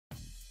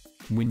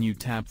When you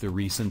tap the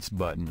Recents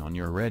button on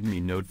your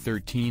Redmi Note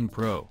 13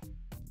 Pro,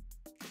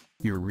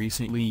 your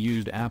recently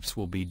used apps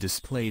will be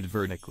displayed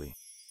vertically.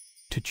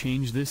 To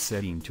change this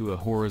setting to a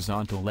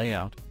horizontal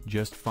layout,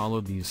 just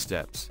follow these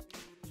steps.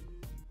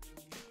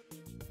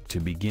 To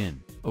begin,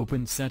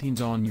 open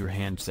Settings on your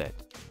handset.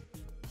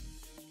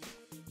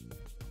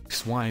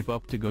 Swipe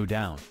up to go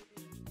down,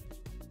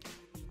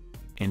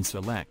 and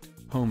select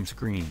Home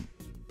Screen.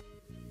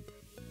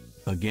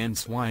 Again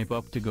swipe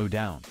up to go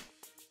down.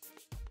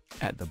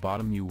 At the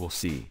bottom you will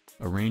see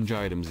Arrange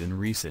Items in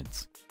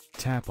Recents.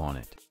 Tap on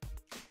it.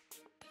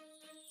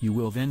 You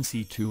will then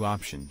see two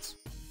options.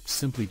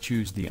 Simply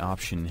choose the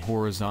option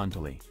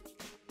horizontally.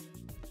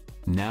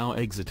 Now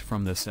exit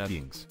from the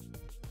settings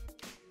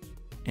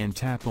and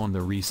tap on the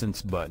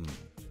Recents button.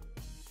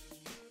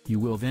 You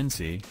will then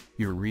see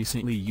your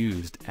recently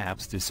used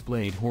apps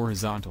displayed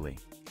horizontally.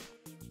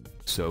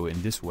 So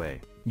in this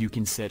way, you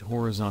can set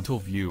horizontal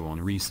view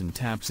on recent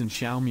apps in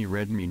Xiaomi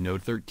Redmi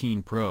Note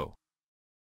 13 Pro.